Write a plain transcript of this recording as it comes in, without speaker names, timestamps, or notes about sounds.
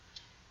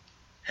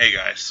Hey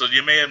guys, so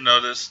you may have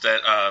noticed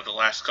that the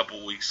last couple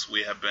of weeks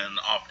we have been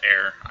off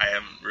air. I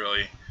haven't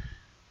really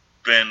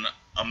been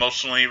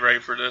emotionally ready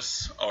for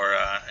this,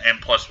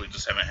 and plus we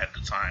just haven't had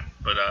the time.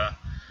 But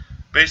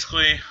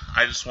basically,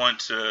 I just wanted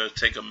to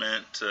take a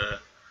minute to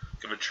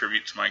give a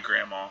tribute to my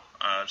grandma.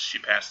 She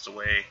passed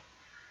away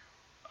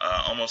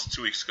almost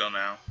 2 weeks ago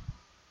now,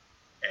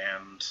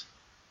 and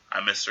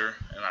I miss her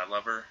and I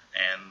love her,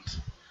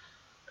 and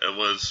it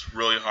was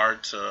really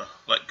hard to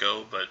let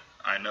go, but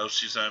I know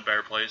she's in a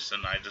better place,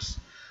 and I just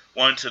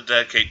wanted to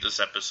dedicate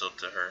this episode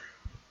to her.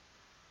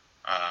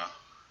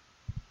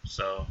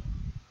 So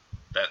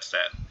that's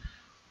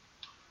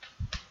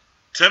that.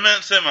 10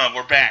 minutes in,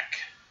 we're back.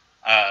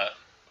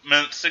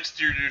 Minutes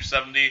 60 to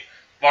 70.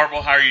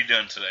 Marvel, how are you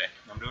doing today?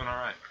 I'm doing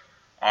alright.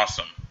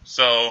 Awesome.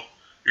 So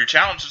your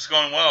challenge is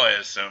going well, I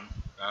assume.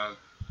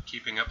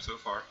 Keeping up so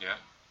far, yeah.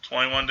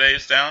 21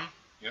 days down?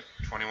 Yep,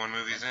 21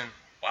 movies in.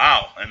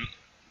 Wow, and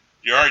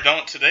you're already done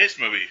with today's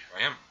movie.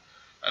 I am.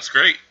 That's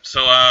great.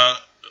 So,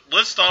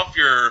 list off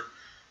your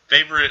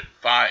favorite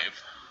 5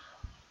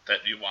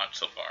 that you watched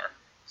so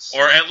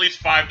far. Or at least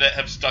 5 that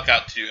have stuck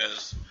out to you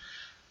as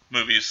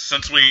movies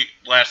since we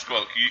last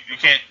spoke. You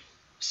can't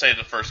say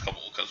the first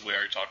couple because we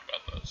already talked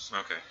about those.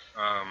 Okay.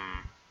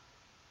 I'd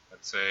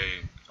say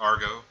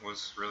Argo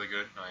was really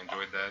good. I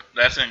enjoyed that.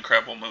 That's an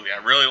incredible movie.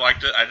 I really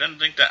liked it. I didn't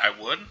think that I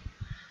would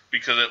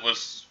because it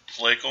was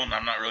political, and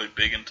I'm not really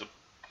big into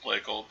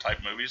political type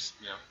movies.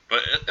 Yeah.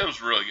 But it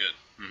was really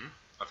good. Mm-hmm.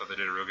 I thought they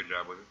did a real good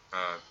job with it.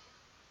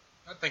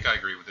 I think I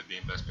agree with it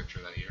being Best Picture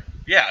that year.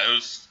 Yeah, it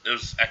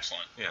was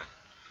excellent. Yeah.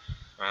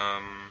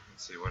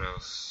 Let's see, what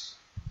else?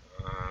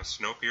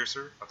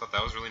 Snowpiercer. I thought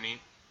that was really neat.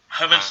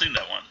 I haven't seen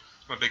that one.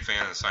 I'm a big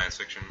fan of science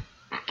fiction,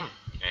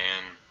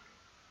 and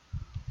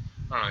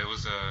I don't know, it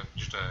was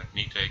just a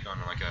neat take on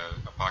like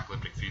a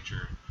apocalyptic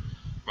future.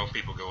 Most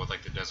people go with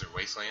like the desert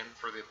wasteland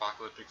for the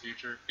apocalyptic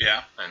future.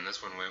 Yeah. And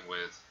this one went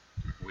with,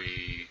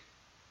 we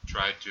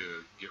tried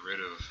to get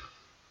rid of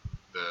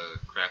the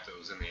crap that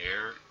was in the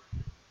air,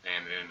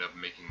 and it ended up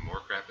making more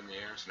crap in the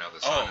air, so now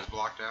the sun is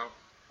blocked out.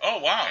 Oh,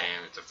 wow.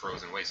 And it's a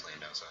frozen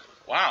wasteland outside.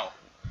 Wow.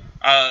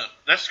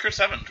 That's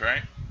Chris Evans,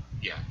 right?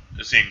 Yeah.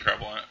 Is he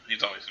incredible in it?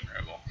 He's always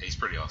incredible. He's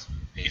pretty awesome.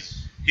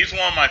 He's one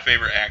of my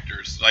favorite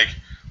actors. Like,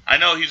 I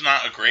know he's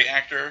not a great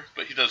actor,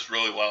 but he does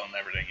really well in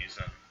everything he's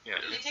in.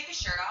 Yeah. Did he take his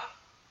shirt off?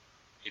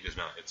 He does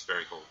not. It's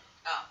very cold.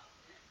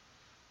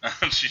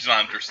 Oh. She's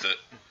not interested.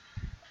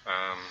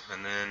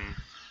 And then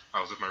I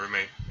was with my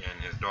roommate,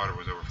 and his daughter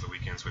was over for the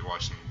weekend, so we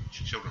watched some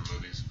children's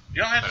movies.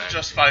 You don't have to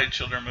justify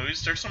children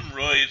movies. There's some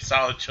really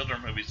solid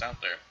children movies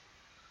out there.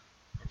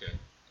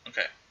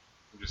 Okay.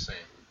 I'm just saying.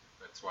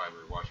 That's why we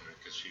were watching it,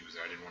 because she was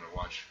there. I didn't want to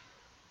watch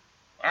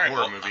a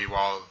horror movie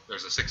while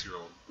there's a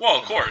 6-year-old. Well,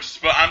 of course.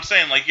 But I'm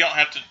saying, like, you don't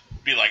have to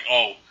be like,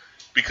 oh,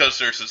 because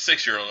there's a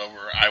 6-year-old over,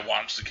 I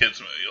watched the kids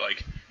movie.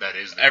 Like, that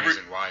is the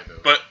reason why, though.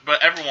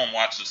 But everyone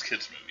watches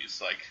kids movies,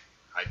 like,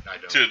 I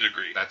don't. To a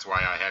degree. That's why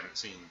I haven't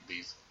seen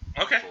these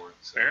before.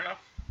 So. Fair enough.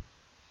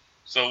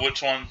 So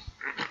which one?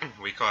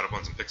 We caught up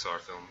on some Pixar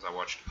films. I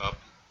watched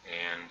Up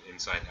and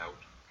Inside Out.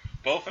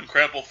 Both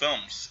incredible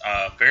films.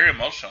 Very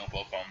emotional,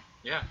 both of them.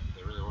 Yeah,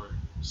 they really were.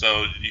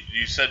 So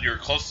you said you were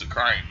close to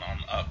crying on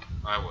Up.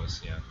 I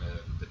was, yeah.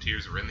 The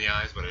tears were in the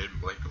eyes, but I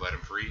didn't blink to let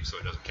them free, so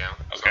it doesn't count.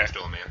 Okay. So I'm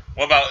still a man.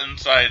 What about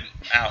Inside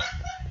Out?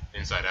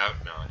 Inside Out?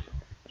 No, I didn't.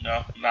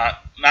 No,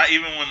 not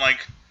even when, like,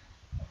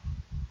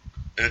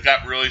 it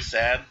got really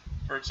sad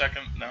for a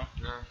second? No?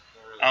 No, not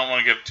really. I don't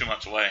want to give too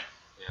much away.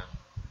 Yeah.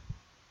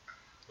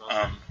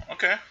 Well,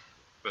 okay.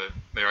 But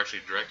they were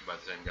actually directed by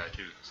the same guy,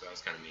 too, so that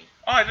was kind of neat.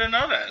 Oh, I didn't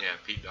know that. Yeah,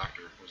 Pete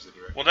Docter was the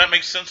director. Well, that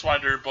makes sense why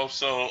they're both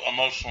so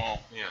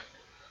emotional. Yeah.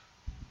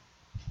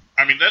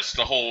 I mean, that's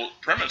the whole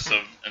premise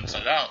of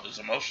Inside Out, is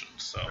emotions,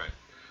 so. Right.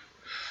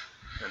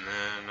 And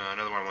then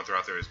another one I want to throw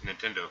out there is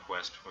Nintendo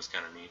Quest was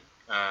kind of neat.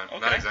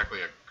 Not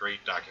exactly a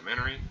great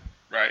documentary,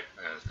 right?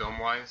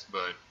 Film-wise,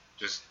 but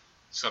just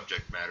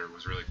subject matter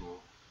was really cool.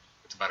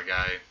 It's about a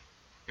guy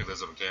who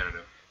lives up in Canada,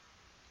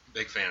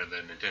 big fan of the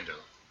Nintendo.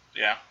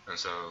 Yeah. And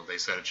so they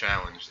set a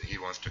challenge that he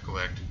wants to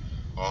collect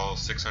all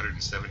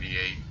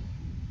 678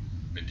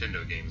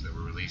 Nintendo games that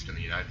were released in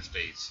the United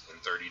States in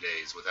 30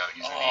 days without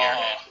using the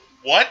internet.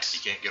 What?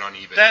 He can't get on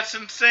eBay. That's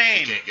insane.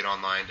 He can't get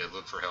online to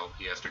look for help.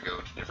 He has to go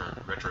to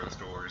different retro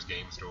stores,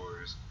 game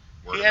stores.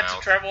 He had to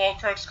travel all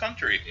across the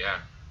country. Yeah.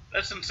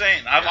 That's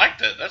insane. I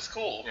liked it. That's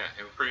cool. Yeah,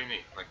 it was pretty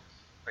neat. Like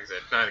I said,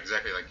 not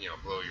exactly like,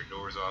 blow your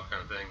doors off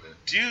kind of thing.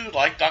 Do you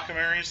like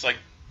documentaries? Like,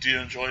 do you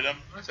enjoy them?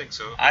 I think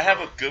so. I have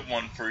a good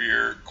one for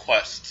your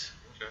quest.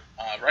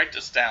 Okay. Write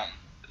this down.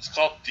 It's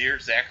called Dear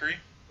Zachary.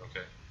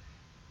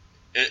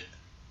 Okay.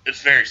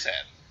 It's very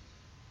sad.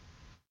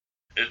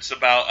 It's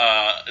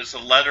about it's a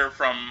letter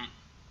from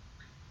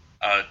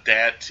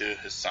dad to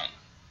his son.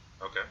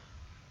 Okay.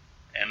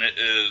 And it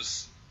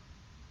is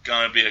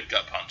gonna be a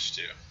gut punch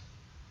too.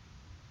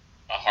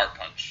 A heart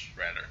punch,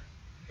 rather.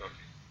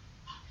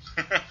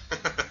 Okay.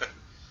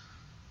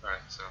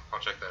 Alright, so I'll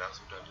check that out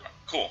sometime.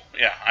 Cool.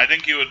 Yeah, I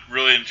think you would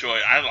really enjoy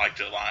it. I liked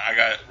it a lot. I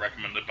got it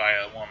recommended by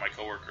one of my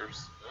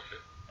coworkers.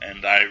 Okay.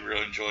 and I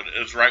really enjoyed it. It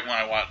was right when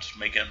I watched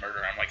Making a Murder.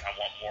 I'm like, I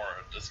want more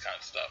of this kind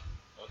of stuff.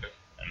 Okay.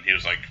 And he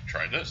was like,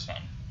 try this.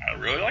 I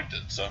really liked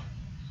it. So,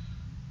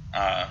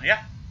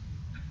 yeah.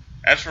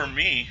 As for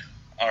me,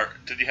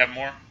 did you have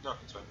more? No,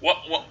 it's fine.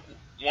 What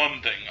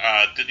one thing?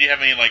 Did you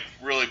have any like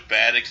really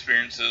bad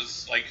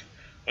experiences like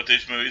with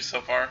these movies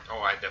so far? Oh,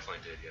 I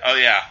definitely did. Yeah. Oh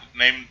yeah,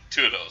 name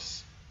 2 of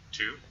those.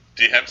 2?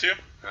 Do you have 2?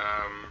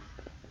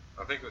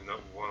 I think the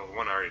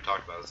one I already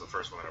talked about is the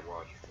first one that I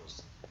watched. It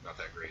was not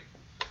that great.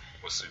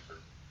 It was super.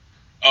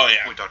 Oh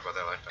yeah. We talked about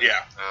that last time.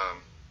 Yeah.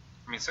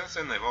 I mean, since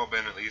then they've all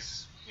been at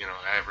least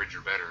average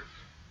or better.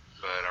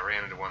 But I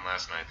ran into one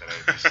last night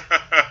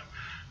that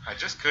I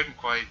just couldn't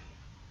quite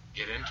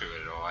get into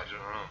it at all. I don't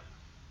know.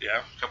 Yeah.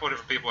 A couple of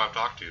different people I've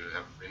talked to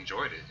have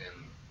enjoyed it,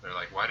 and they're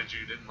like, "Why did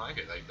you didn't like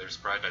it?" Like they're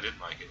surprised I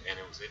didn't like it, and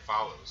It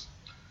Follows.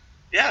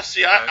 Yeah.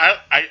 See,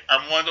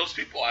 I'm one of those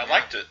people. I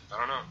liked it. I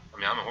don't know. I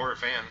mean, I'm a horror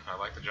fan. I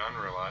like the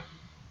genre a lot,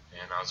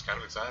 and I was kind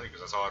of excited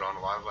because I saw it on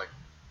a lot of like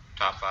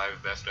top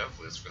 5 best of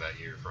lists for that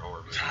year for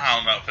horror movies. I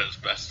don't know if it's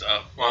best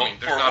of. Well, I mean,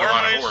 there's for not a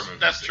lot of movies, horror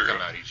movies that's that true.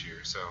 come out each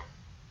year, so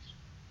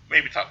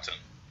Maybe top 10.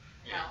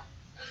 yeah. No,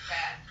 it was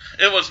bad.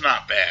 It was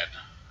not bad.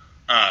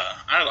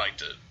 I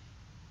liked it.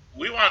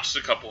 We watched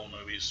a couple of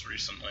movies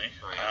recently.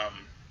 Oh, yeah.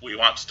 We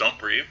watched Don't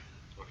Breathe.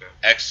 Okay.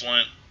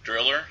 Excellent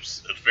thriller.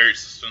 It's very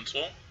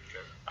suspenseful.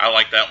 Okay. I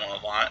like that one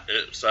a lot.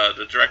 It's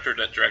the director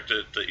that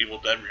directed the Evil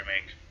Dead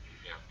remake.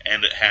 Yeah.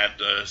 And it had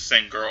the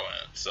same girl in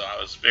it. So I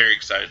was very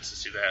excited to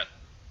see that.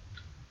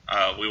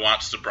 We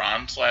watched The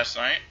Bronze last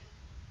night.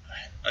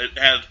 It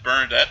has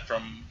Bernadette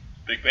from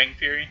Big Bang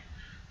Theory.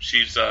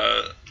 She's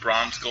a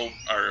bronze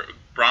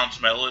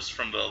medalist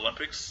from the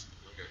Olympics.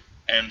 Okay.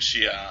 And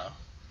she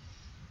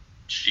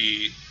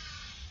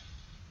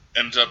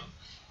ends up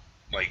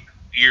like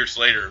years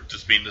later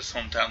just being this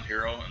hometown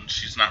hero, and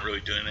she's not really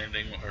doing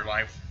anything with her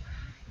life,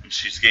 and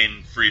she's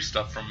getting free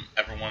stuff from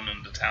everyone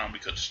in the town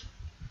because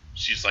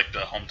she's like the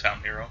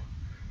hometown hero,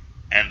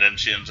 and then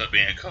she ends up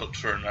being a coach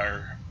for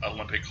another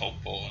Olympic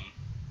hopeful,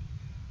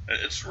 and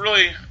it's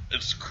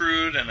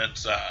crude, and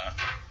it's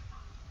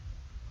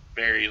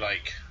very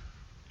like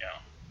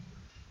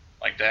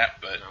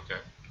that, but Okay.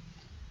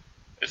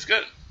 it's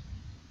good.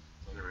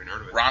 I've never even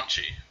heard of it.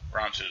 Raunchy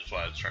is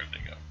what I was trying to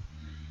think of.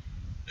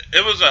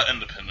 It was an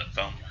independent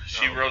film.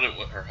 She Oh. wrote it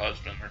with her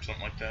husband or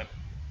something like that.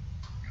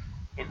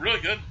 But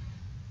really good.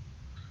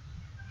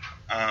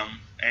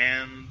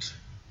 And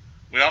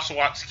we also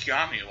watched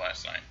Keanu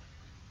last night.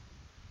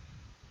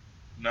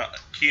 No,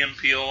 Key and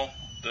Peele,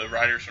 the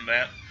writers from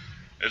that.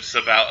 It's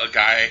about a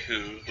guy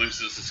who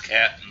loses his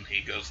cat and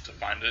he goes to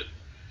find it.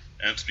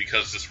 And it's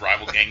because this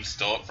rival gang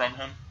stole it from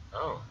him.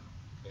 Oh.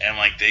 And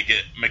like they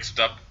get mixed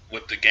up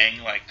with the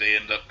gang, like they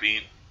end up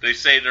being. They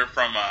say they're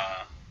from.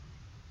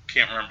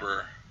 Can't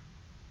remember.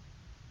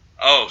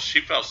 Oh,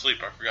 She Fell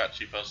Asleep. I forgot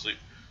She Fell Asleep.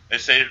 They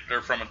say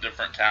they're from a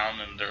different town,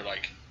 and they're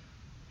like,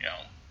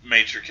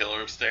 major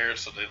killers there,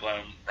 so they let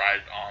them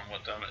ride on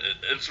with them.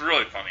 It's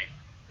really funny.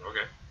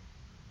 Okay.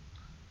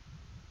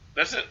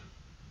 That's it.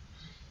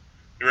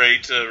 You ready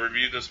to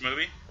review this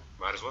movie?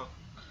 Might as well.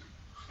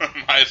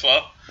 Might as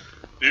well.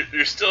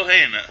 You're still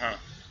hating it, huh?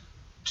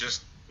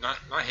 Just not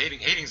hating.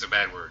 Hating's a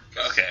bad word.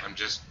 'Cause Okay.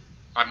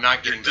 I'm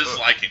not You're getting the hook.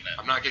 disliking it.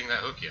 I'm not getting that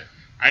hook yet.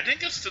 I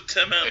think it's the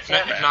 10-minute It's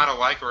format. not a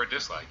like or a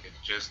dislike. It's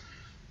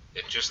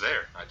just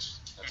there. That's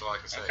all I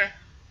can say. Okay.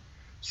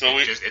 So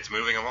It's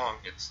moving along.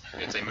 It's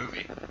a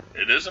movie.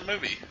 it is a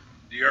movie.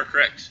 You are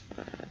correct.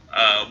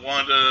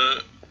 One of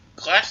the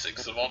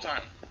classics of all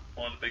time.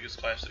 One of the biggest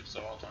classics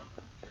of all time.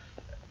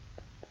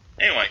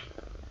 Anyway,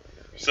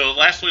 so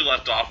last we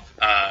left off,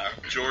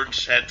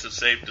 George had to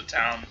save the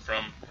town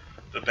from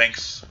the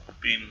banks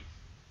being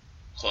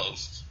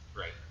closed.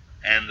 Right.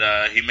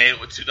 And he made it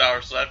with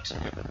 $2 left.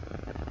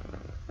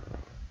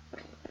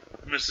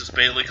 Mrs.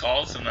 Bailey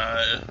calls, and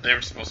they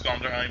were supposed to go on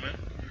their honeymoon.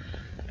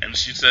 And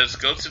she says,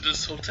 go to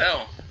this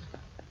hotel,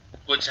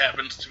 which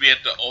happens to be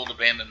at the old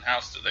abandoned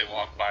house that they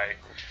walked by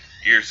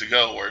years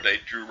ago, where they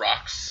drew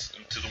rocks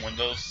into the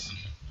windows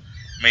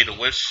and made a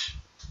wish.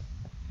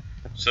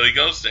 So he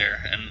goes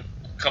there, and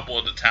a couple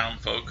of the town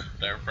folk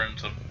that are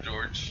friends of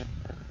George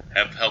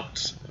have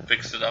helped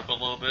fix it up a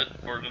little bit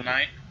for the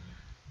night.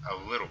 A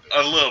little bit.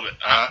 A little bit.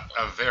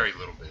 A very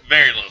little bit.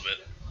 Very little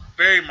bit.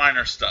 Very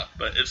minor stuff,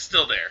 but it's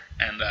still there.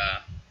 And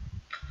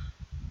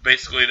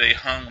basically they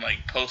hung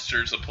like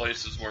posters of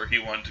places where he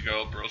wanted to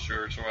go,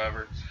 brochures or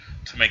whatever,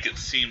 to make it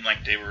seem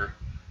like they were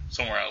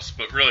somewhere else.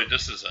 But really,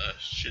 this is a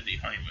shitty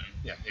honeymoon.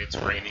 Yeah, it's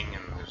raining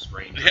and there's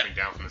rain dripping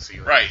down from the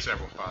ceiling. Right. In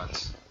several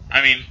spots.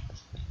 I mean,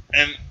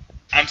 and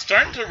I'm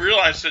starting to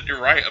realize that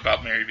you're right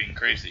about Mary being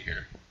crazy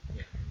here.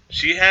 Yeah.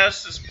 She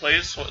has this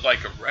place with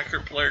like a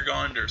record player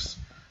going. There's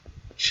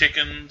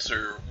chickens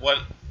or what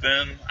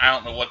then, I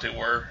don't know what they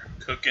were,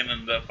 cooking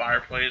in the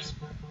fireplace.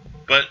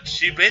 But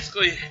she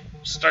basically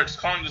starts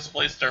calling this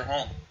place their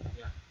home.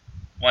 Yeah.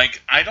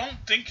 Like, I don't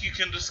think you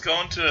can just go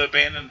into an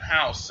abandoned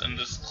house and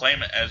just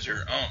claim it as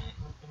your own.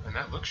 And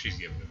that look she's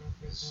giving him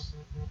is...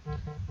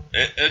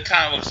 It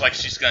kind of looks like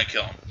she's going to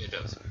kill him. It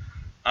does.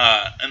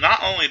 And not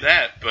only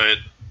that, but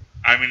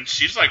I mean,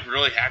 she's like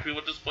really happy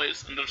with this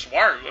place, and there's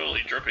water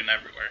literally dripping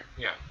everywhere.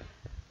 Yeah.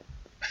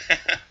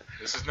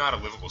 This is not a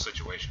livable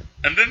situation.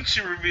 And then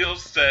she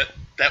reveals that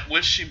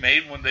wish she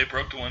made when they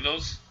broke the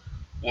windows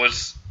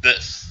was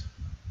this.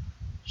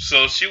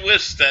 So she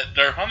wished that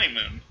their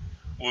honeymoon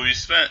would be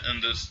spent in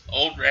this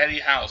old ratty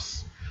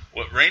house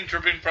with rain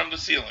dripping from the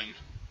ceiling,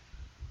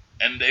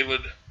 and they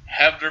would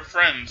have their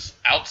friends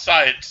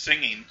outside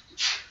singing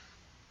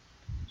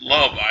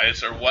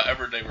lullabies or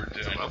whatever they were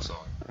doing. It's a love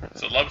song.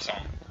 It's a love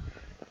song.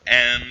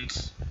 And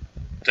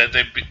that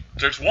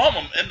there's one of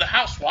them in the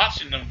house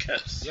watching them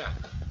kiss. Yeah.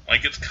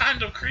 Like, it's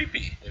kind of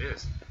creepy. It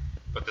is.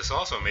 But this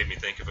also made me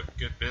think of a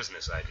good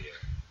business idea.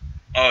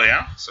 Oh,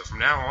 yeah? So from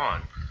now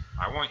on,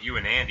 I want you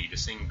and Andy to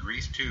sing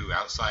Grease 2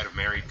 outside of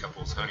married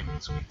couples' honeymoon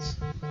suites.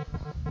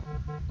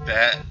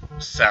 That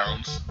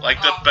sounds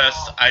like the Awful.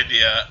 best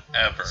idea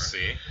ever.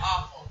 See?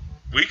 Awful.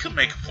 We could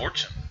make a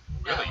fortune.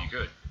 Really, No. you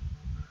could.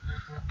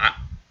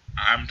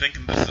 I'm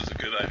thinking this is a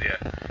good idea.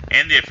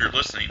 Andy, if you're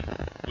listening,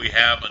 we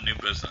have a new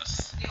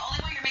business. The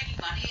only way you're making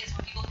money is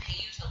when people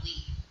pay you to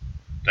leave.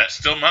 That's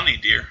still money,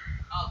 dear.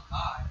 Oh,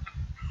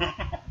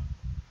 God.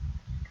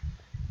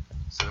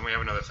 So then we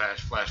have another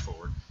flash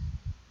forward.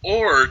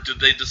 Or did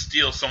they just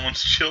steal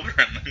someone's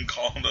children and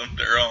call them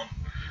their own?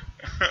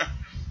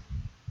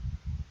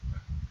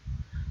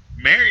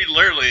 Mary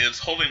literally is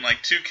holding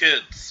like 2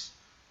 kids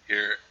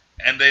here,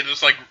 and they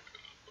just like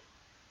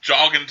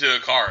jog into a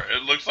car.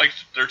 It looks like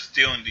they're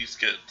stealing these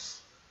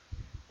kids.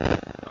 I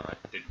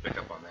didn't pick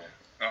up on that.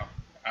 Oh,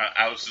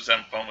 I was just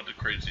having fun with the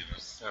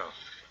craziness. Oh.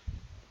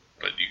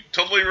 But you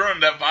totally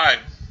ruined that vibe.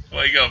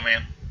 Way to go,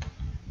 man.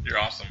 You're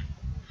awesome.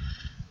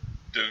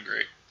 Doing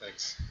great.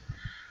 Thanks.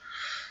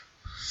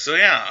 So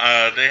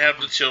yeah, they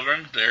have the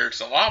children. There's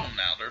a lot of them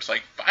now. There's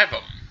like 5 of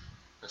them.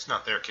 It's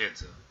not their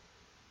kids, though.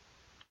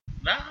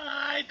 Nah,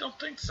 I don't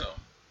think so.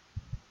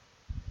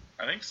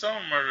 I think some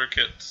of them are their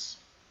kids.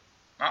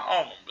 Not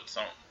all of them, but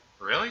some of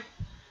them. Really?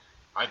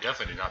 I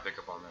definitely did not pick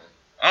up on that.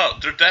 Oh,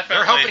 they're definitely...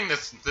 They're helping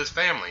this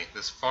family,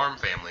 this farm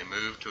family,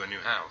 move to a new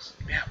house.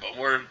 Yeah, but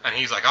we're... And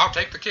he's like, I'll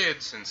take the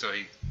kids. And so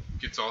he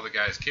gets all the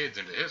guys' kids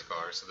into his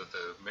car so that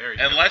the married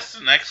Unless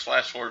the next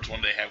flash forward's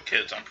when they have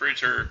kids. I'm pretty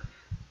sure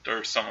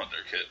they're some of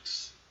their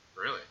kids.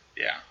 Really?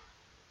 Yeah.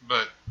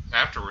 But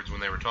afterwards, when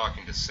they were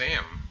talking to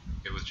Sam,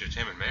 it was just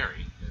him and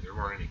Mary. There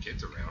weren't any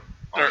kids around.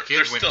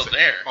 They're still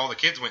there. All the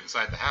kids went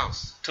inside the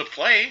house. To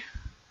play?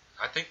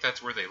 I think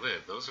that's where they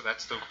live.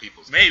 That's still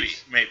people's Maybe,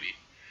 kids. maybe.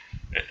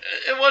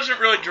 It wasn't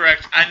really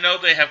direct. I know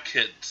they have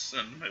kids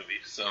in the movie,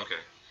 so... Okay.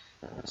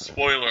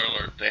 Spoiler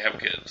alert, they have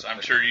kids.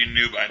 I'm sure you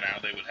knew by now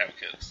they would have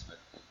kids. I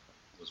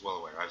was well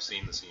aware. I've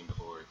seen the scene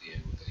before at the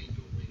end with the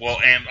angel wings. Well,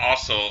 and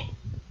also,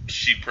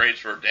 she prays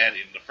for her daddy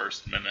in the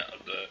first minute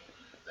of the...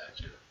 That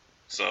too.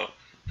 So,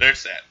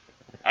 there's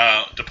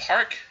that. The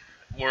park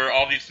where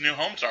all these new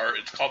homes are,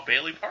 it's called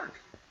Bailey Park.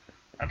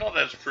 I thought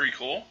that was pretty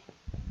cool.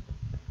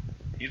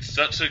 He's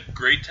such a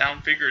great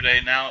town figure that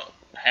he now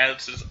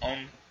has his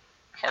own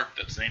park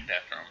that's named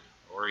after him.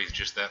 Or he's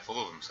just that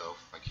full of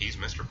himself. Like he's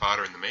Mr.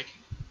 Potter in the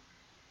making.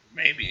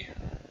 Maybe.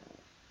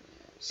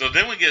 So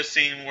then we get a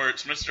scene where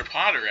it's Mr.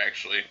 Potter,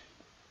 actually.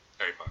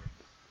 Harry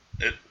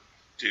Potter.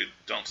 Dude,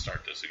 don't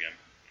start this again.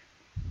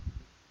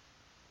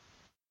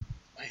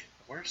 Wait,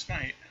 where's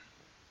my...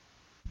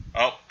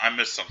 Oh, I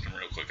missed something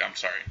real quick. I'm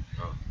sorry.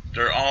 Oh.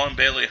 They're all in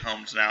Bailey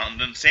homes now, and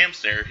then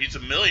Sam's there. He's a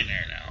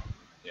millionaire now.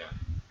 Yeah.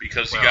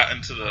 Because Well, he got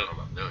into I the... don't know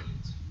about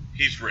millions.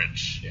 He's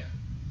rich. Yeah.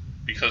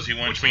 Because he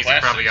went Which to means he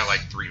probably got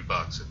plastics. like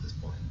 $3 at this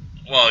point.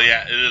 Well,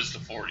 yeah, it is the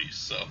 40s,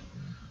 so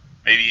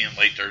maybe in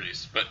late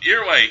 30s. But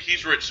either way,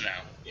 he's rich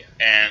now. Yeah.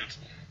 And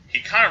he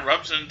kind of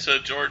rubs into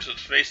George's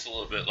face a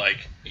little bit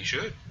like, He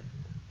should.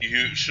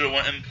 you should have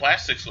went in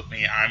plastics with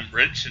me. I'm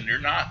rich and you're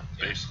not,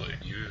 Yeah. basically.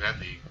 You had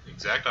the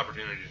exact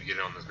opportunity to get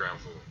it on this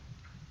ground floor.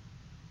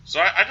 So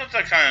I thought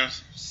that kind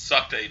of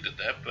sucked that he did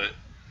that,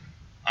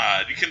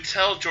 but you can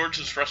tell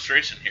George's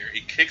frustration here. He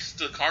kicks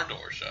the car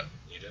door shut.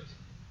 He does.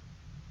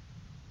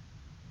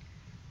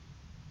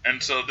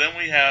 And so then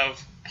we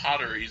have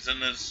Potter. He's in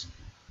his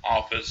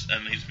office,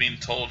 and he's being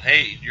told,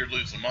 hey, you're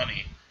losing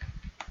money.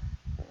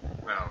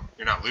 Well,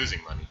 you're not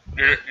losing money.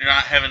 You're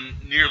not having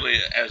nearly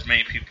as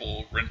many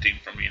people renting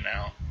from you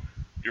now.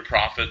 Your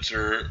profits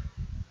are,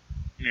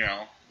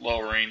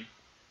 lowering.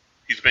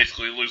 He's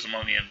basically losing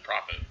money in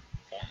profit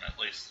form, at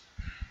least.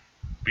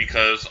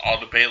 Because all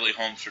the Bailey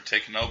homes are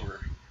taken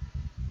over.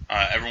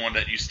 Everyone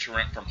that used to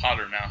rent from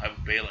Potter now have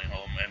a Bailey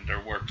home, and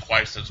they're worth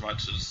twice as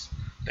much as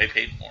they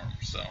paid for them.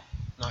 So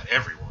Not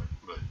everyone,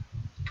 but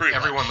pretty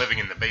everyone much. living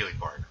in the Bailey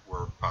Park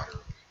were Potter.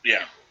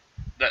 Yeah.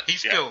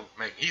 He's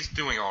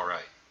doing all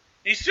right.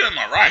 He's doing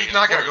all right. He's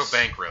not going to go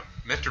bankrupt.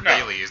 Mr. No.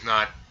 Bailey is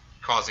not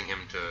causing him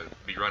to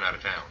be run out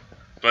of town.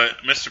 But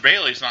Mr.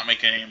 Bailey's not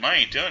making any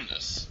money doing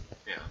this.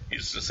 Yeah.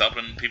 He's just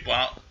helping people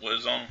out with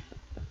his own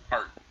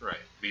heart. Right.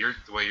 But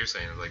the way you're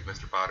saying is like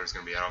Mr. Potter's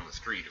going to be out on the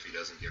street if he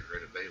doesn't get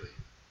rid of Bailey.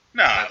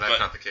 No, That's but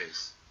not the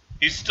case.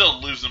 he's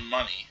still losing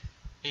money.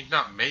 He's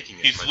not making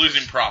as He's much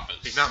losing as, profits.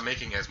 He's not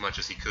making as much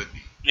as he could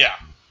be. Yeah.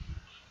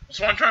 That's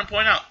what I'm trying to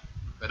point out.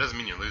 That doesn't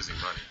mean you're losing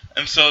money.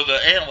 And so the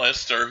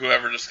analyst or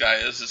whoever this guy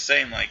is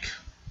saying like,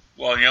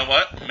 well, you know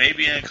what?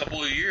 Maybe in a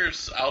couple of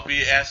years I'll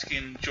be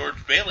asking George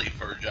Bailey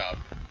for a job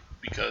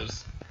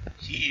because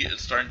he is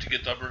starting to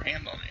get the upper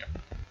hand on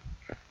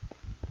you.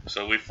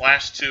 So we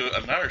flash to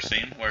another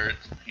scene where It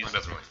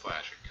doesn't really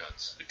flash. It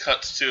cuts. it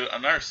cuts to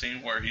another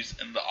scene where he's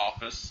in the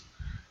office.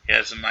 He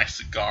has a nice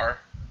cigar,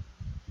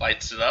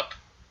 lights it up.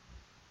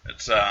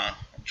 It's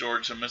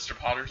George and Mr.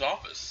 Potter's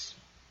office.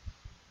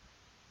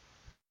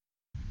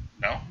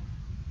 No?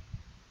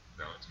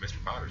 No, it's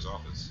Mr. Potter's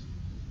office.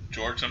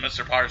 George and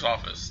Mr. Potter's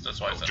office. That's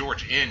why I said.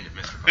 George and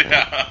Mr. Potter.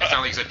 Yeah. It's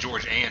not like you said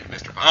George and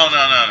Mr. Potter.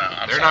 Oh,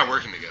 no. They're not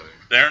working together.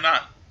 They're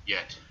not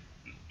Yet.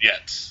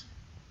 yet.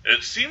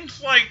 It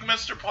seems like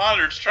Mr.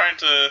 Potter's trying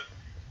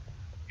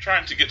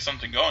to get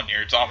something going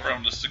here. It's offering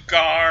him the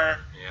cigar,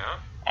 Yeah.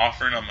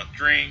 offering him a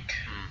drink.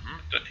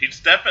 Mm-hmm. He's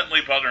definitely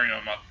buttering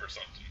him up for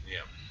something. Yeah.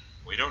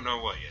 We don't know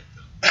what yet,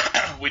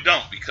 though. We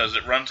don't, because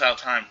it runs out of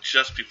time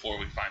just before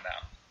we find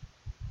out.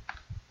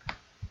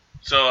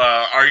 So,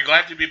 are you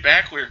glad to be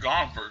back? We were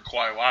gone for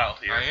quite a while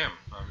here. I am.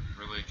 I'm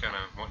really kind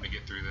of wanting to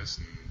get through this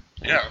and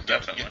Yeah,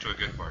 definitely. get to a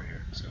good part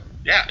here. So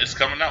Yeah, it's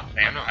coming up,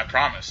 man. I know. I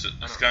promise. I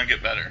It's know. going to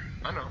get better.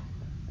 I know.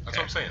 That's Okay.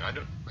 what I'm saying. I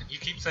don't. You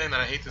keep saying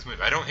that I hate this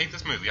movie. I don't hate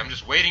this movie. I'm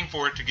just waiting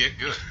for it to get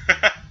good.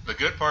 The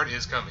good part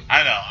is coming.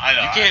 I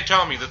know. You can't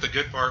tell me that the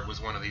good part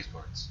was one of these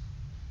parts.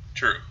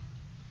 True.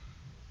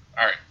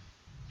 Alright.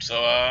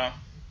 So,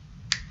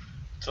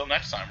 till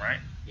next time, right?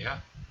 Yeah.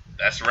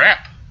 That's a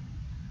wrap.